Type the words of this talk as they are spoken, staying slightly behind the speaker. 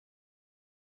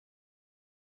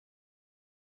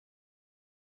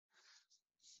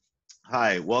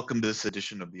Hi, welcome to this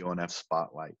edition of the ONF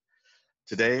Spotlight.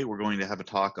 Today, we're going to have a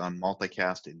talk on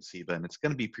multicast in SEBA, and it's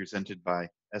going to be presented by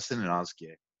Esin and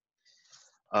Ozge.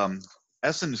 Um,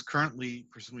 Esin is currently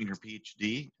pursuing her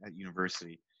PhD at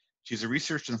university. She's a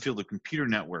researcher in the field of computer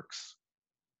networks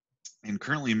and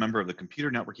currently a member of the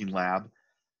Computer Networking Lab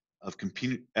at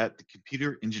the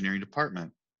Computer Engineering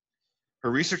Department.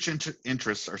 Her research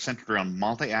interests are centered around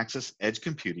multi-access edge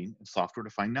computing and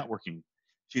software-defined networking.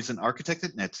 She's an architect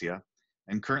at Netsia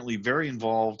and currently very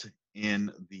involved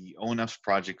in the ONF's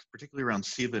projects, particularly around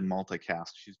SEBA and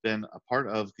multicast. She's been a part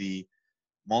of the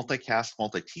multicast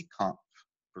multi-TCOMP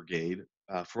brigade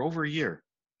for over a year.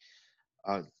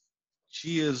 Uh,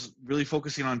 she is really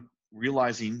focusing on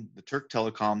realizing the Turk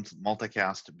Telecom's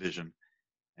multicast vision.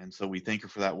 And so we thank her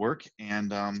for that work,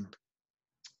 and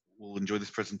we'll enjoy this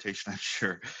presentation, I'm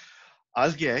sure.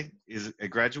 Ozge is a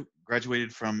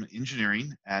graduated from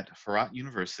engineering at Farhat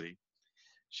University.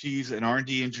 She's an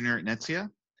R&D engineer at Netsia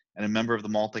and a member of the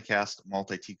Multicast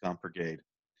Multi-TCOM Brigade.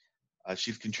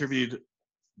 She's contributed,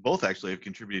 both actually have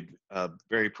contributed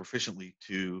very proficiently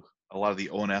to a lot of the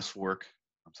ONS work,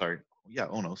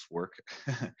 ONOS work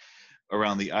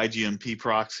around the IGMP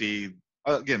proxy,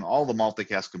 again, all the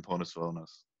multicast components of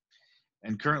ONOS.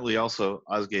 And currently also,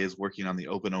 Ozge is working on the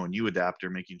Open ONU adapter,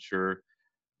 making sure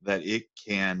that it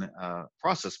can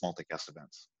process multicast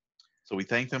events. So we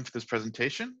thank them for this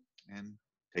presentation and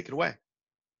take it away.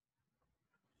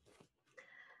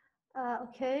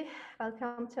 Okay,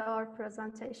 welcome to our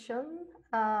presentation.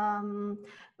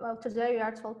 Well, today we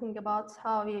are talking about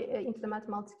how we implement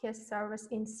multicast service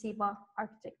in SEBA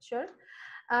architecture.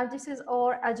 And this is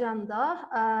our agenda.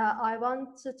 I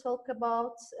want to talk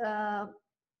about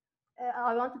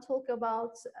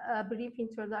a brief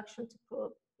introduction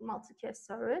to multicast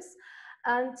service,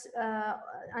 and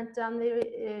then we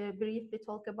briefly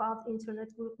talk about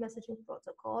Internet Group Messaging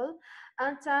Protocol,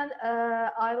 and then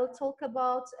I will talk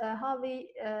about how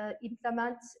we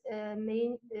implement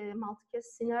main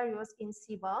multicast scenarios in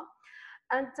SEBA.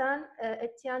 And then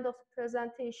at the end of the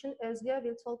presentation, Ozge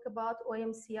will talk about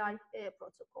OMCI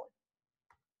protocol.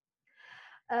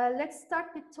 Let's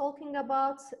start with talking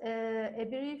about a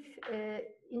brief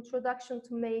introduction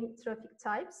to main traffic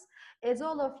types. As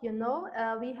all of you know,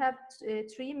 we have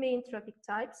three main traffic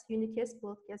types: unicast,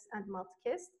 broadcast, and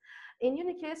multicast. In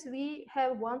unicast, we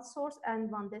have one source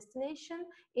and one destination.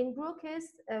 In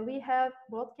broadcast, we have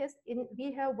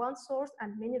one source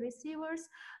and many receivers.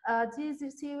 These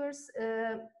receivers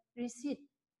receive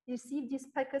these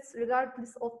packets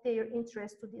regardless of their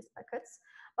interest to these packets.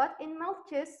 But in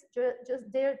multicast,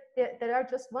 there are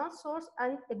just one source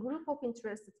and a group of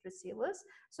interested receivers.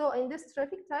 So in this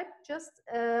traffic type, just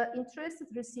interested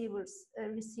receivers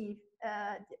receive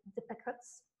the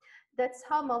packets. That's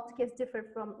how multicast differ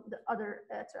from the other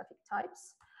traffic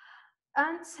types.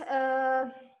 And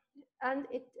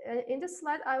in this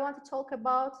slide, I want to talk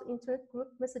about Internet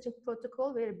Group Messaging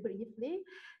Protocol very briefly.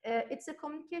 It's a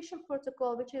communication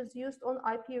protocol which is used on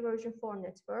IP version 4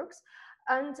 networks.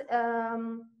 And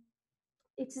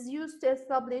it is used to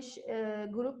establish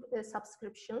group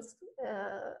subscriptions,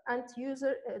 and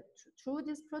through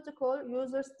this protocol,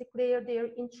 users declare their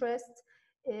interest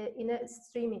in a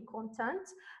streaming content.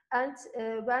 And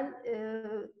when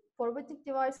forwarding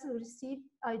devices receive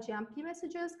IGMP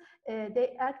messages,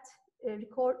 they act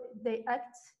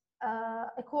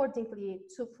accordingly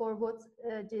to forward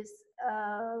this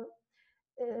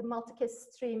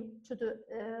multicast stream to the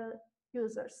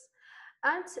users.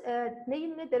 And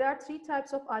namely, there are three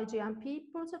types of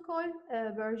IGMP protocol: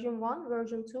 version 1,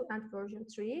 version 2, and version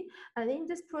 3. And in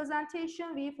this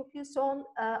presentation, we focus on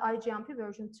IGMP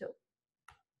version 2.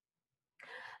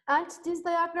 And this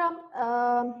diagram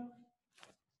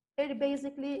very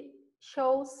basically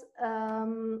shows a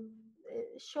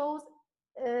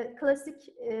classic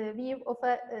view of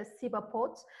a SEBA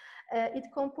pod.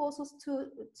 It composes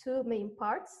two main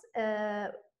parts: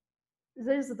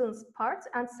 residence part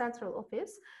and central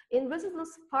office. In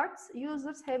residence parts,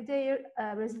 users have their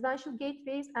residential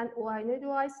gateways and ONF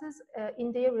devices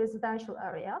in their residential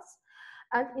areas.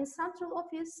 And in central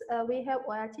office, we have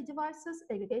ORT devices,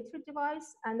 aggregator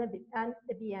device, and a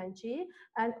BNG,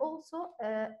 and also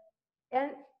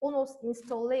an ONOS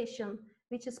installation,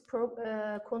 which is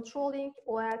controlling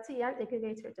ORT and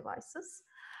aggregator devices.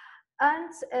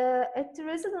 And at the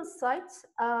residence site,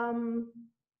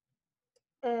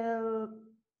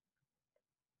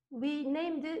 we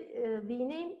name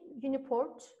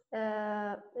Uniport,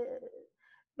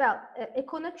 a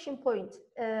connection point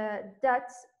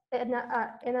that a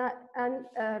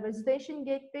residential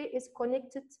gateway is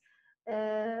connected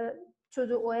to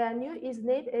the ONU is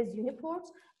named as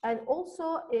Uniport, and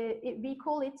also we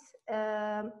call it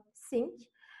sync.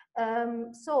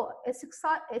 So a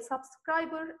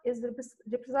subscriber is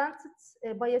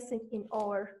represented by a sync in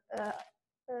our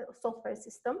software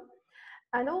system.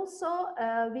 And also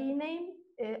we name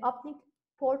uplink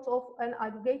port of an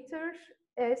aggregator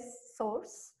as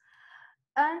source.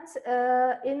 And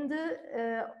in the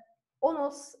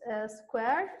ONOS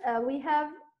square, we have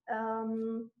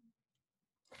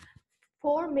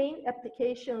 4 main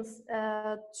applications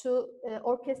to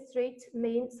orchestrate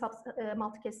main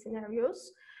multicast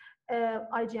scenarios.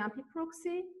 IGMP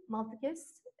proxy,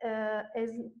 multicast,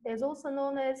 as also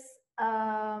known as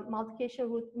multicast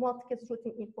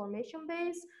routing information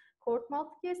base, court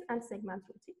multicast, and segment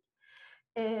routing.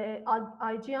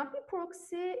 IGMP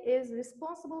proxy is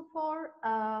responsible for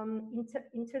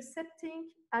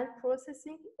intercepting and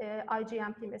processing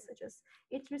IGMP messages.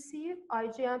 It receives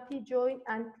IGMP join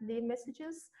and leave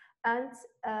messages and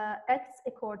acts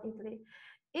accordingly.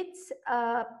 It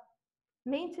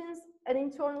maintains an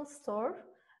internal store,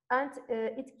 and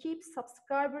it keeps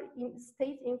subscriber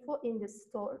state info in the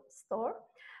store.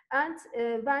 And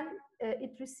when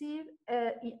it receives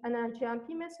an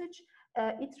IGMP message,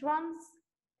 it runs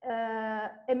a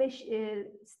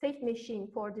state machine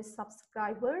for the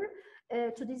subscriber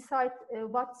to decide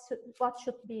what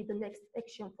should be the next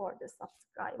action for the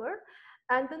subscriber.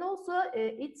 And then also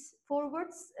it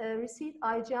forwards received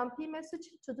IGMP message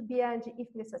to the BNG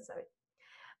if necessary.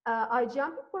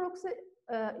 IGMP proxy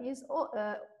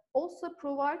also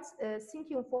provides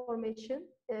sync information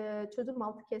to the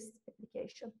multicast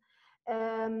application.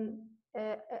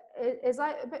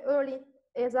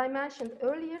 As I mentioned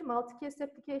earlier, multicast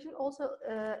application also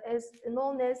is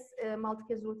known as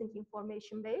multicast routing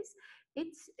information base.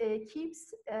 It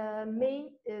keeps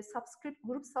main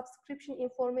group subscription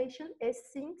information as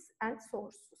sinks and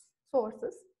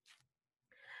sources.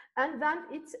 And when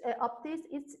it updates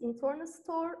its internal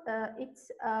store, it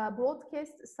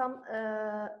broadcasts some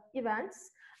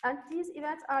events, and these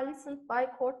events are listened by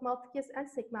court multicast and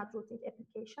segment routing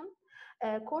application.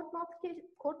 Court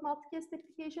multicast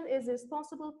application is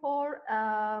responsible for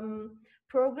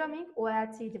programming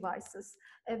OLT devices.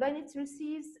 When it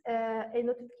receives a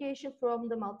notification from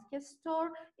the multicast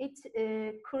store, it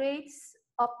creates,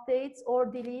 updates, or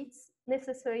deletes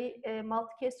necessary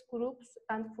multicast groups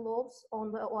and flows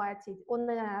on the OLT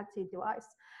device.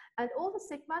 And all the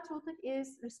segment routing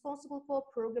is responsible for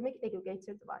programming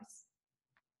aggregator device.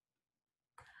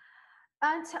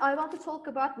 And I want to talk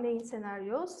about main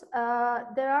scenarios.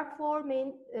 There are 4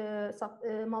 main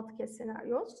multicast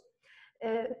scenarios.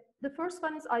 The first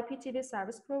one is IPTV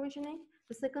service provisioning.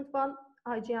 The second one,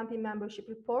 IGMP membership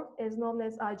report, as known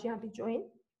as IGMP join.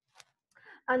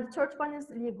 And the third one is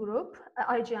leave group,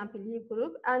 IGMP leave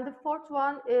group. And the fourth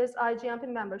one is IGMP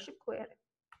membership query.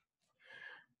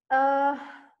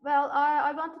 Well,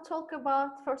 I want to talk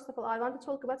about, first of all, I want to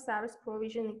talk about service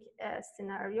provisioning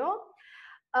scenario.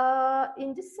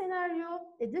 In this scenario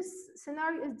is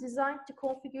designed to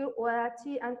configure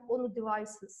OLT and ONU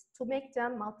devices to make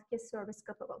them multicast service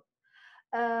capable.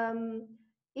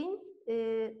 In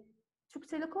Türk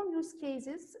Telecom use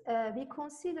cases, we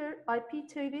consider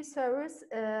IPTV servers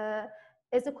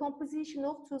as a composition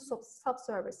of 2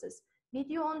 sub-services,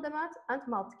 video on demand and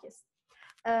multicast.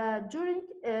 During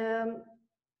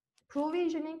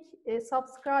provisioning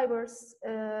subscribers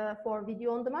for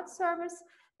video on demand service,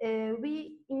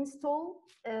 we install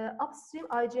upstream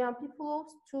IGMP flows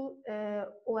to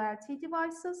OLT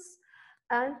devices,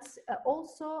 and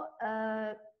also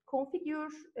configure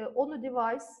ONU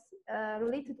device,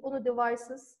 related ONU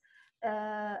devices,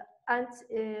 and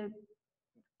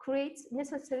create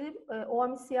necessary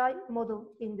OMCI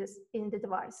model in the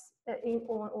device, in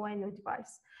ONU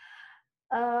device.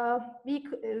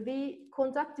 We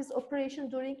conduct this operation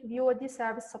during VOD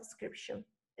service subscription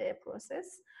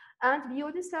process. And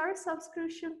VOD service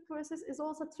subscription process is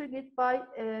also triggered by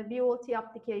VOT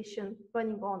application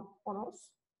running on ONOS.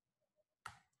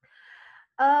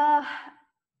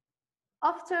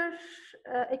 After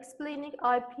explaining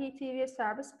IPTV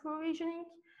service provisioning,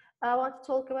 I want to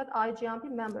talk about IGMP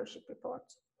membership report.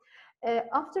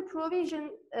 After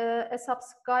provision a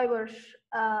subscriber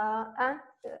and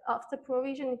after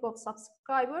provisioning of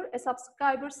subscriber, a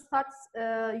subscriber starts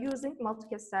using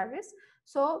multicast service.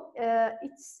 So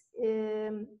its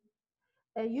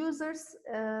users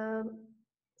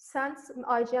sends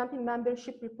IGMP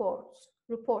membership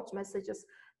report messages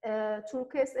to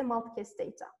request a multicast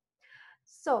data.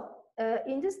 So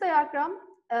in this diagram,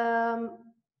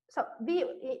 so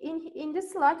in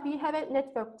this slide we have a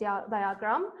network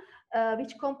diagram.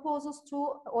 which composes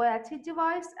two OLT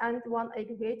device and one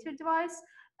aggregator device,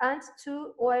 and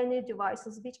two ONF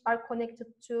devices, which are connected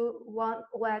to one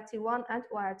OLT1 and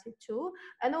OLT2.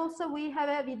 And also we have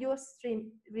a video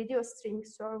streaming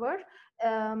server.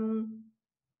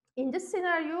 In this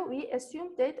scenario, we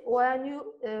assume that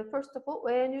first of all,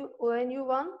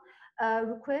 ONU1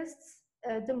 requests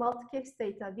the multicast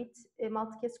data with a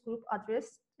multicast group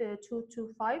address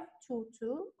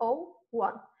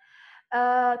 225.22.0.1.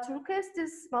 To request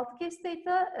this multicast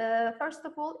data, first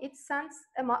of all, it sends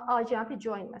an IGMP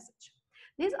join message.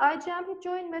 This IGMP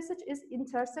join message is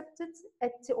intercepted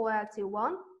at the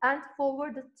OLT1 and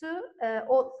forwarded to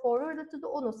the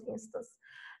ONOS instance.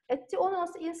 At the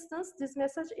ONOS instance, this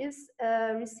message is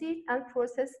received and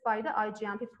processed by the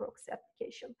IGMP proxy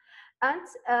application. And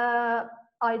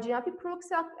IGMP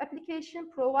proxy application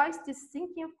provides this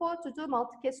sync info to the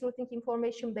multicast routing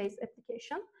information-based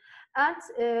application. And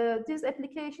this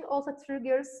application also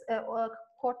triggers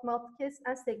port multicast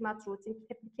and segment routing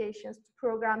applications to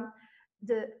program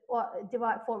the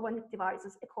for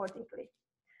devices accordingly.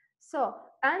 So,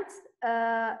 and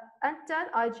then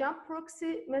IGMP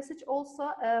proxy message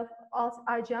also,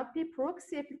 IGMP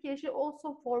proxy application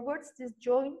also forwards this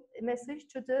join message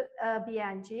to the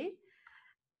BNG.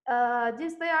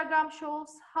 This diagram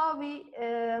shows how we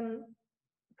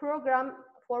program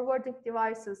forwarding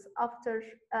devices after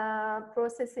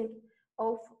processing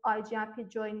of IGMP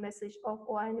join message of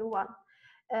ONU1.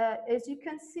 As you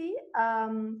can see,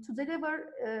 to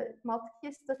deliver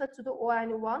multicast data to the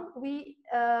ONU1, we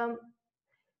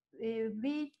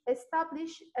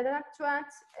establish an end-to-end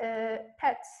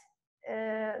path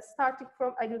starting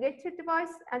from aggregator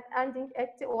device and ending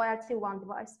at the OLT1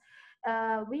 device.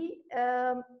 We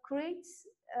create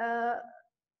a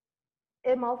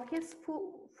multicast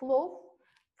flow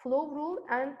rule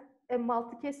and a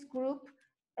multicast group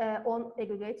on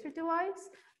aggregator device,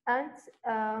 and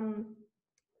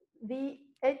we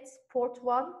add port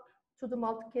 1 to the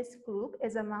multicast group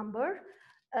as a member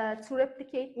to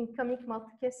replicate incoming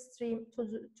multicast stream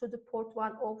to the port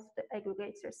 1 of the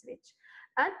aggregator switch.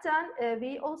 And then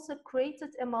we also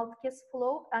created a multicast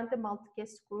flow and a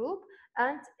multicast group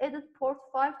and added port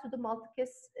 5 to the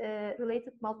multicast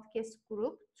related multicast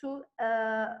group to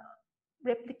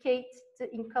replicate the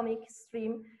incoming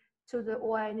stream to the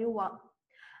ONU1.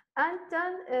 And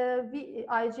then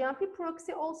IGMP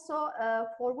proxy also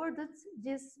forwarded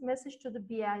this message to the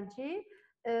BNG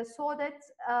so that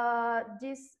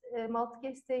this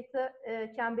multicast data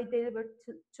can be delivered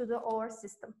to our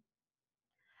system.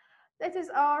 That is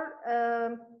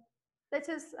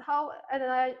how an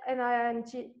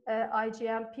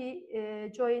IGMP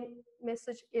join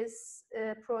message is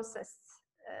processed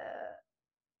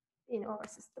in our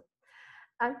system.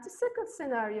 And the second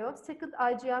scenario, second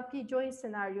IGMP join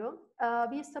scenario,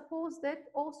 we suppose that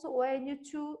also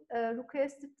ONU2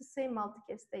 requested the same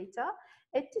multicast data.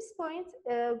 At this point,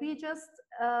 we just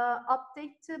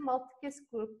update the multicast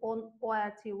group on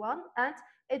OLT1 and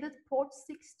added port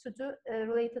 6 to the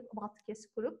related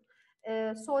multicast group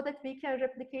so that we can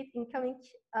replicate incoming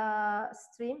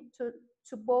stream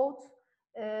to both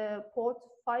port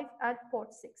 5 and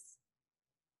port 6.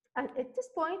 And at this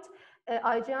point,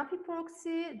 IGMP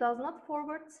proxy does not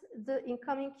forward the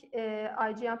incoming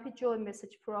IGMP join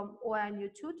message from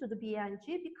ONU2 to the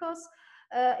BNG because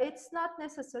it's not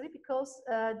necessary, because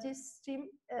this stream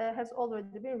has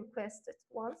already been requested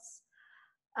once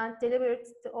and delivered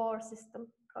to our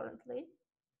system currently.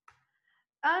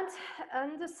 And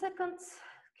in the second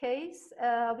case,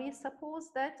 we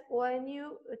suppose that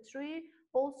ONU3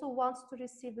 also wants to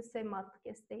receive the same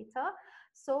multicast data.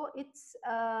 So it's,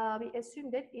 we assume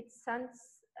that it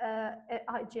sends an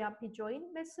IGMP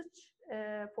join message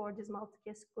for this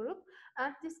multicast group.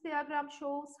 And this diagram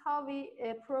shows how we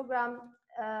program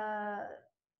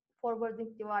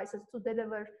forwarding devices to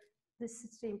deliver this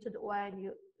stream to the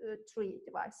ONU3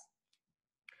 device.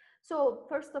 So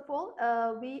first of all,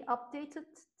 we updated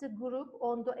the group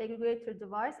on the aggregator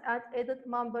device and added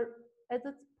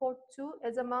port 2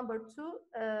 as a member to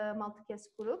multicast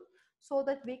group so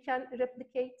that we can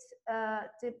replicate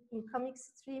the incoming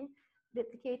stream, to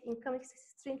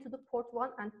the port 1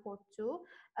 and port 2.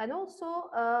 And also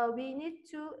we need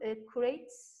to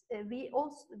create, we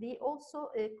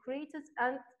also created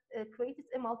a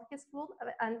multicast flow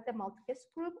and a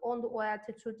multicast group on the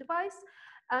OLT2 device,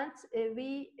 and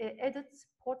we added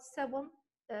port 7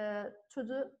 to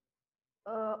the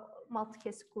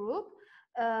multicast group.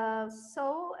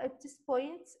 So at this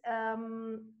point,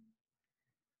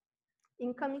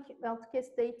 incoming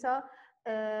multicast data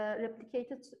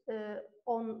replicated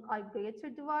on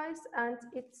aggregator device, and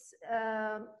it's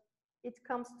it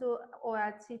comes to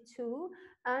OLT2,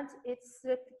 and it's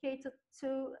replicated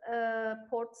to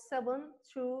port 7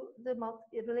 through the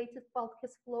related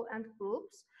multicast flow and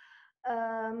groups.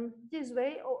 This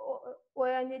way,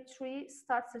 ONF3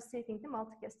 starts receiving the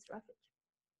multicast traffic.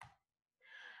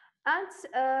 And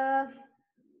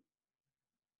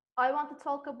I want to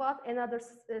talk about another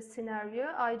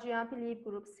scenario, IGMP leave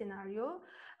group scenario.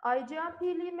 IGMP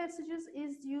leave messages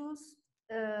is used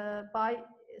by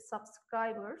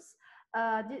subscribers.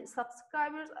 The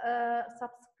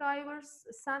subscribers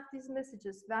send these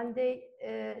messages when they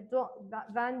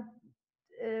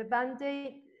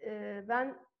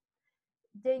when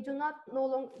they do not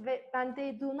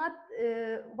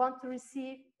want to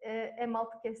receive a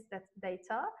multicast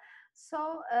data.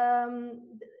 So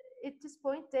at this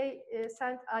point, they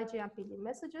send IGMP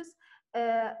messages.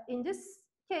 In this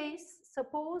case,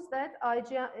 suppose that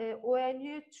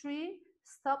ONU3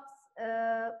 stops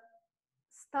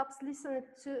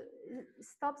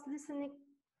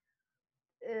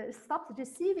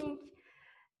receiving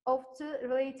of the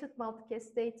related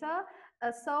multicast data.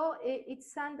 So it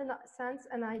sends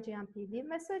an IGMP leave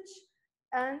message,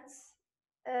 and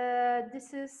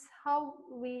this is how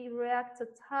we reacted,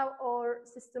 how our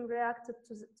system reacted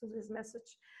to this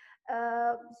message.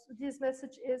 This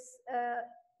message is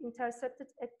intercepted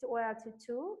at the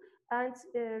OLT2 and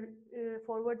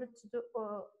forwarded to the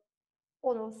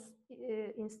ONF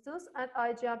instance, and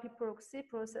IGMP proxy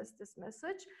process this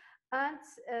message and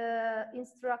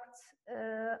instruct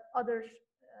other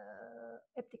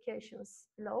applications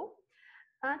below.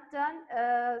 And then,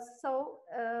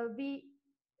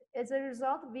 as a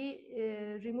result, we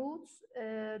removed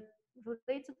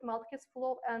related multicast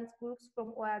flow and groups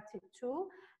from OLT2,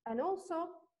 and also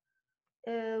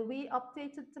we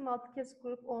updated the multicast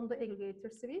group on the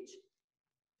aggregator switch.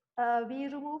 We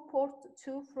remove port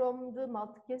 2 from the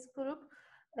multicast group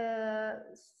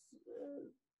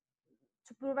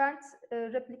to prevent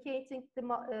replicating the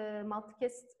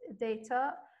multicast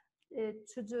data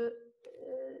to the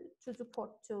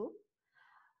port 2.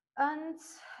 And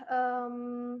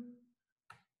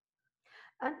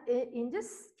in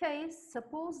this case,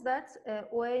 suppose that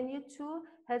ONU2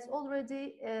 has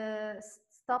already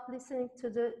stopped listening to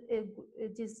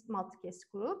this multicast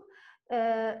group.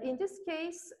 In this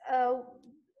case,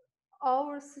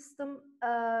 our system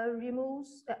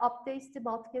updates the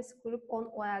multicast group on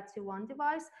OLT1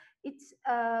 device. It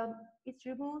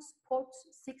removes port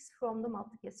 6 from the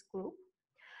multicast group.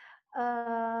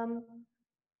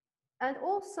 And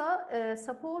also,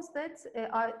 suppose that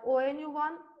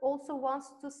ONU1 also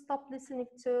wants to stop listening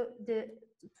to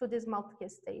this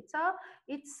multicast data.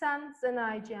 It sends an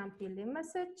IGMP leave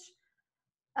message,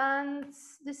 and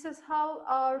this is how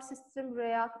our system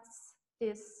reacts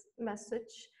this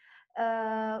message.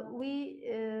 We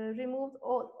removed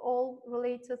all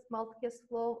related multicast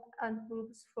flow and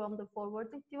groups from the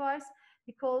forwarding device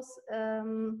because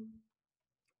there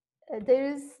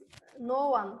is no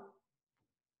one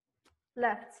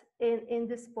left in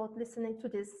this spot listening to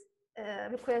this,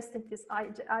 requesting this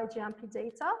IGMP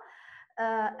data.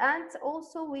 And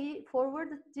also we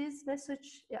forwarded this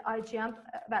message, IGMP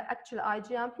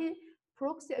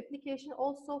proxy application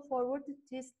also forwarded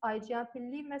this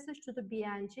IGMP leave message to the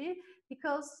BNG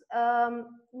because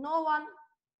no one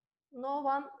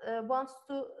wants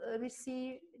to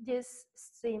receive this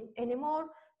stream anymore.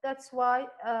 That's why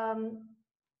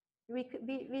we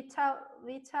tell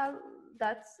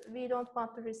that we don't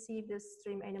want to receive this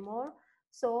stream anymore.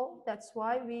 So that's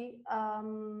why we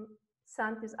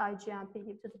send this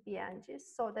IGMP to the BNGs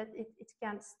so that it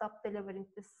can stop delivering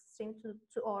this stream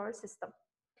to our system.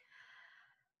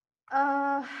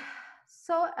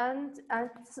 So and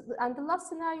the last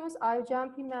scenario is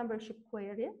IGMP membership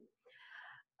query.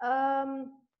 IGMP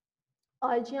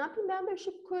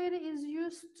membership query is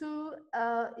used to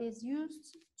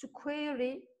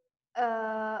query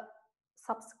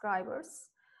subscribers,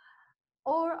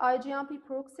 or IGMP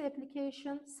proxy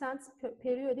application sends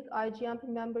periodic IGMP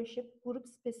membership group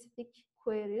specific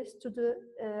queries to the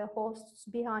hosts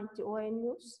behind the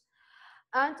ONUs.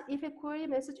 And if a query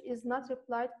message is not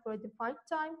replied for a defined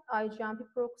time, IGMP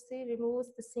proxy removes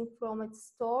the sync from its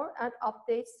store and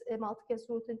updates a multicast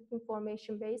routing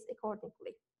information base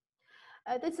accordingly.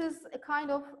 This is a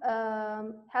kind of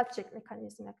health check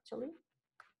mechanism, actually.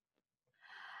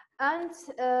 And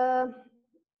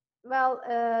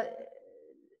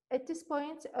at this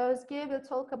point, Ozge will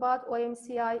talk about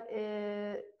OMCI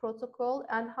protocol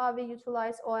and how we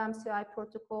utilize OMCI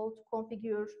protocol to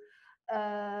configure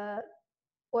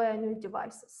ONU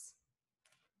devices.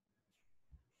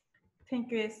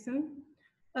 Thank you, Esin.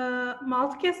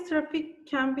 Multicast traffic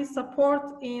can be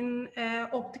supported in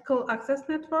optical access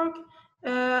network.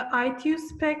 ITU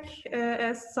spec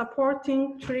as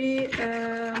supporting three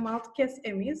multicast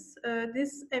MEs.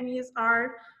 These MEs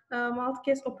are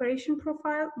multicast operation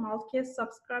profile, multicast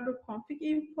subscriber config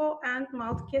info, and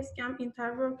multicast GAM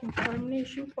interworking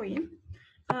termination point.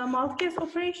 Multicast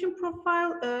operation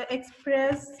profile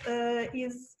express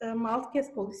is a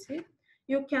multicast policy.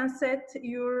 You can set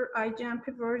your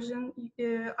IGMP version,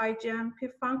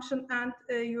 IGMP function, and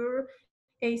your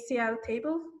ACL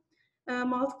table.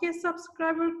 Multicast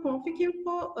subscriber config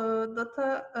info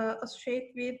data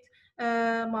associated with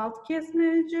multicast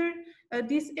manager.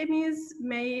 These MEs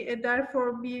may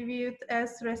therefore be viewed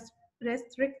as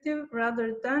restrictive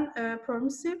rather than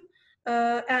permissive.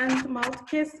 And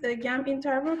multicast GAM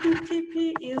interworking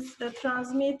TP is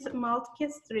transmit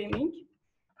multicast streaming.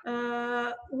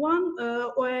 One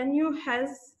ONU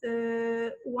has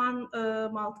one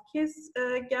multicast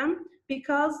GAM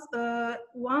because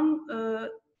one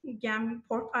GAM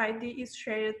port ID is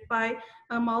shared by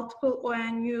multiple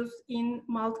ONUs in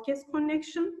multicast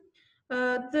connection.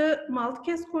 The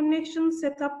multicast connection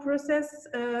setup process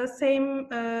same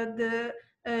the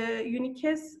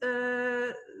unicast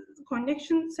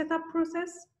connection setup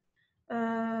process.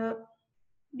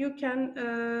 You can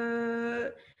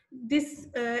this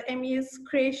ME's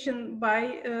creation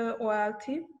by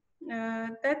OLT.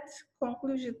 That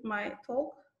concluded my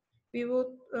talk. We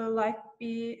would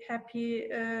be happy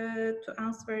to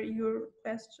answer your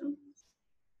question.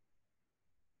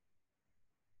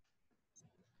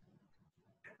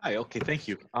 Hi, okay, thank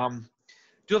you.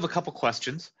 Do have a couple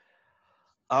questions.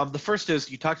 The first is,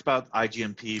 you talked about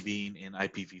IGMP being in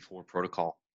IPv4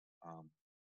 protocol.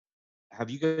 Have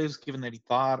you guys given any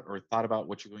thought or thought about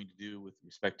what you're going to do with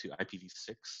respect to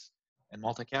IPv6 and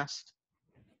multicast?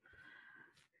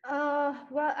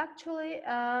 Well, actually,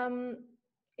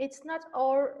 it's not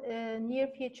our near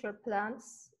future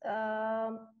plans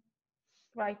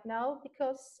right now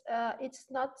because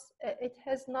it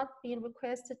has not been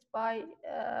requested by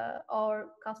our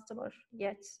customer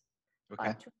yet,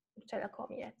 Okay. by Telecom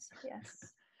yet.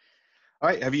 Yes. All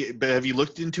right. Have you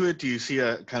looked into it? Do you see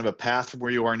a kind of a path from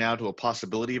where you are now to a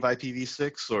possibility of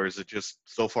IPv6, or is it just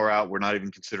so far out we're not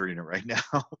even considering it right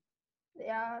now?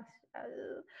 Yeah.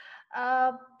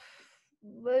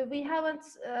 We haven't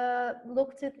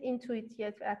looked into it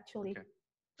yet, actually. Okay.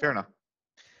 Fair enough.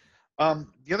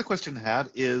 The other question I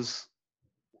had is,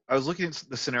 I was looking at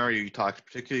the scenario you talked,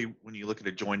 particularly when you look at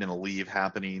a join and a leave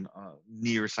happening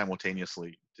near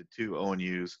simultaneously to two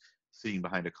ONUs sitting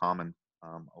behind a common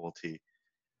OLT.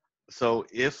 So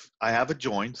if I have a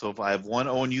join, so if I have one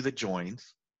ONU that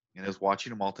joins and is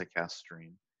watching a multicast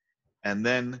stream, and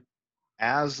then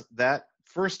as that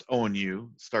first ONU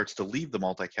starts to leave the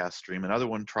multicast stream, another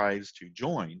one tries to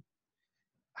join,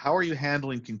 how are you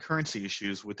handling concurrency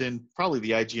issues within probably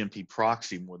the IGMP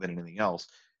proxy more than anything else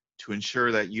to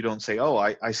ensure that you don't say, oh,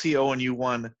 I see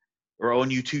ONU1 or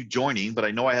ONU2 joining, but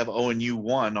I know I have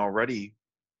ONU1 already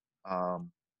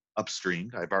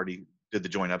upstreamed. I've already did the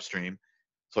join upstream.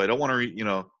 So I don't want to,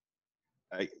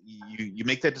 you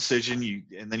make that decision,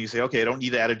 and then you say, okay, I don't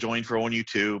need to add a join for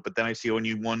ONU2, but then I see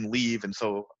ONU1 leave, and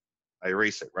so I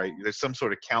erase it, right? There's some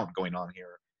sort of count going on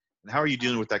here. And how are you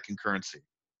dealing with that concurrency?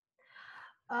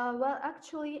 Well,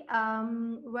 actually,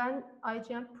 when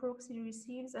IGMP proxy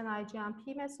receives an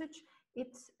IGMP message,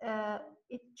 it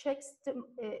checks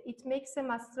it makes a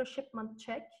master shipment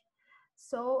check.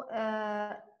 So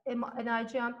an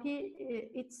IGMP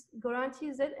it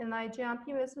guarantees that an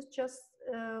IGMP message just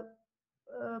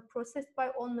processed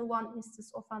by only one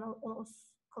instance of an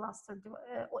ONOS cluster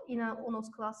in an ONOS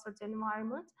clustered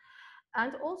environment.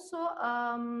 And also,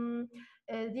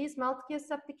 these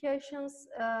multicast applications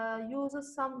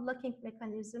uses some locking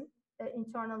mechanism,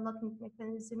 internal locking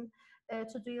mechanism,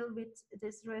 to deal with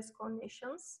these race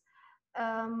conditions.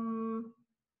 And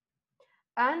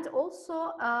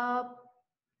also,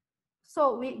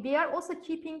 so we are also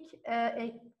keeping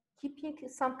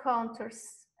some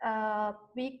counters.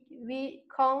 We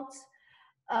count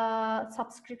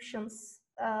subscriptions.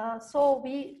 So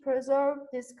we preserve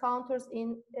these counters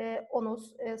in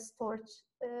ONOS storage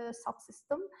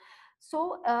subsystem.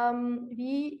 So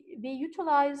we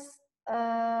utilize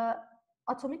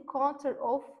atomic counter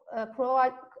of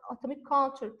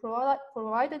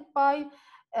provided by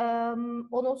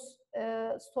ONOS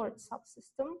storage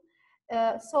subsystem.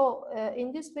 So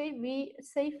in this way, we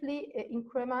safely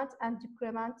increment and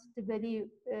decrement the value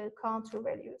counter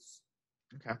values.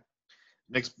 Okay.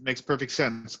 Makes perfect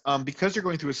sense. Because you're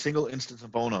going through a single instance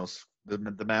of ONOS,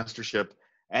 the mastership,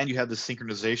 and you have the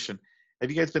synchronization, have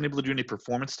you guys been able to do any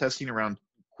performance testing around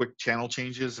quick channel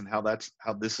changes and how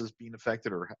this is being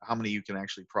affected, or how many you can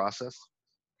actually process?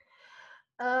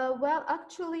 Well,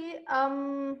 actually,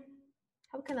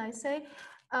 how can I say?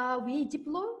 We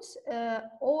deployed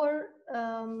our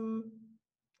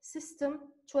system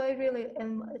to a really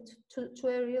to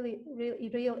a really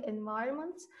real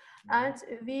environment, and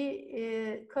we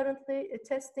currently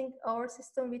testing our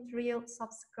system with real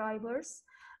subscribers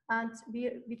and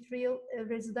with real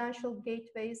residential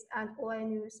gateways and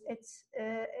ONUs at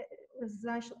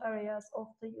residential areas of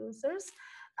the users.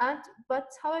 But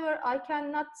however, I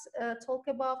cannot talk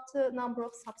about the number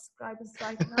of subscribers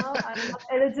right now. I'm not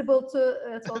eligible to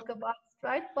talk about it,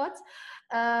 right? But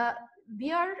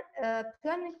we are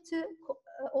planning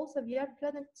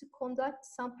to conduct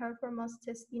some performance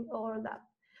tests in our lab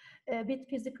with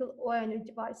physical ONU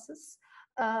devices.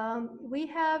 We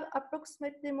have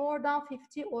approximately more than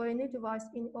 50 ONU devices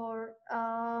in our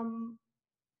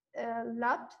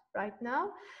lab right now.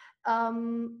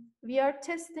 We are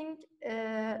testing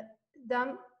them.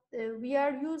 We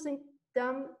are using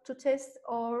them to test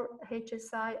our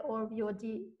HSI or VOD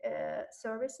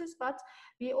services, but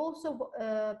we also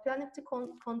planning to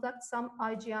conduct some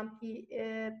IGMP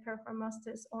performance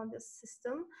tests on the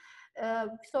system.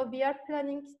 So we are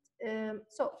planning.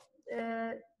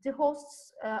 The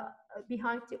hosts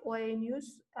behind the ONUs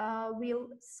will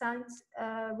send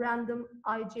random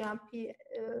IGMP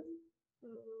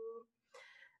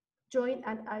join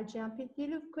and IGMP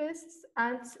requests,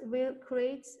 and will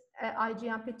create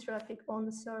IGMP traffic on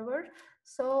the server.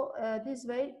 So this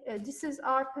way, this is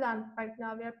our plan right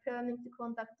now. We are planning to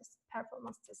conduct this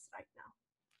performance test right now.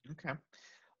 Okay.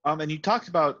 And you talked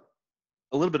about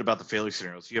a little bit about the failure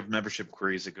scenarios. You have membership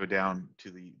queries that go down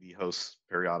to the hosts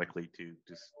periodically to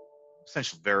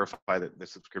essentially verify that the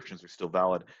subscriptions are still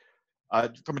valid.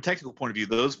 From a technical point of view,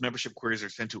 those membership queries are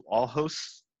sent to all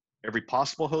hosts, every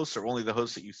possible host, or only the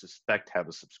hosts that you suspect have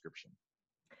a subscription?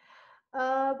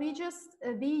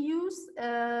 We use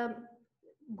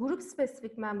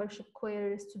group-specific membership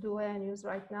queries to do ONUs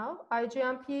right now.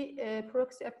 IGMP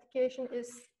proxy application is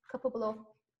capable of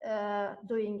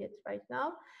doing it right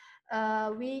now.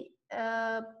 We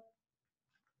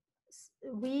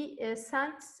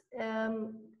sent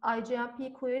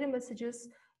IGMP query messages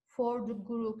for the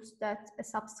groups that a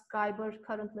subscriber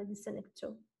currently listening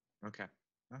to. Okay.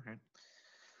 Okay.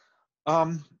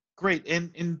 Great.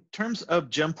 And in terms of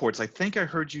gem ports, I think I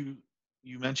heard you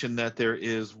mentioned that there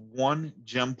is one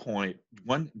gem port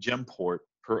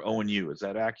per ONU. Is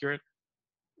that accurate?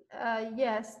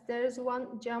 Yes, there is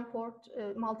one gem port,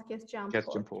 multicast gem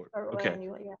port per okay.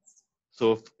 ONU, yes.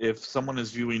 So if someone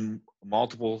is viewing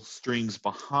multiple streams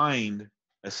behind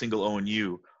a single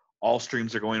ONU, all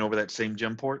streams are going over that same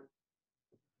gem port?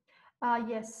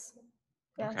 Yes.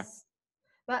 Yes. Okay.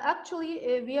 But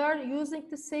actually, we are using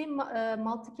the same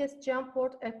multicast gem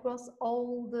port across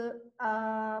all the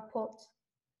ports.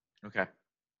 Okay.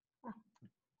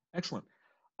 Excellent.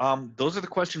 Those are the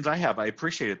questions I have. I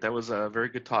appreciate it. That was a very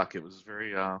good talk. It was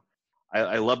very,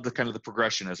 I love the kind of the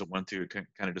progression as it went through, kind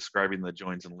of describing the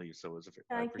joins and leaves. So it was,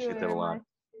 I appreciate that a lot. Much.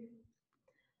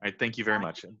 All right. Thank you very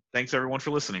much. And thanks everyone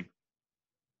for listening.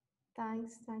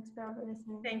 Thanks for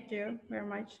listening. Thank you very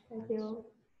much. Thank you.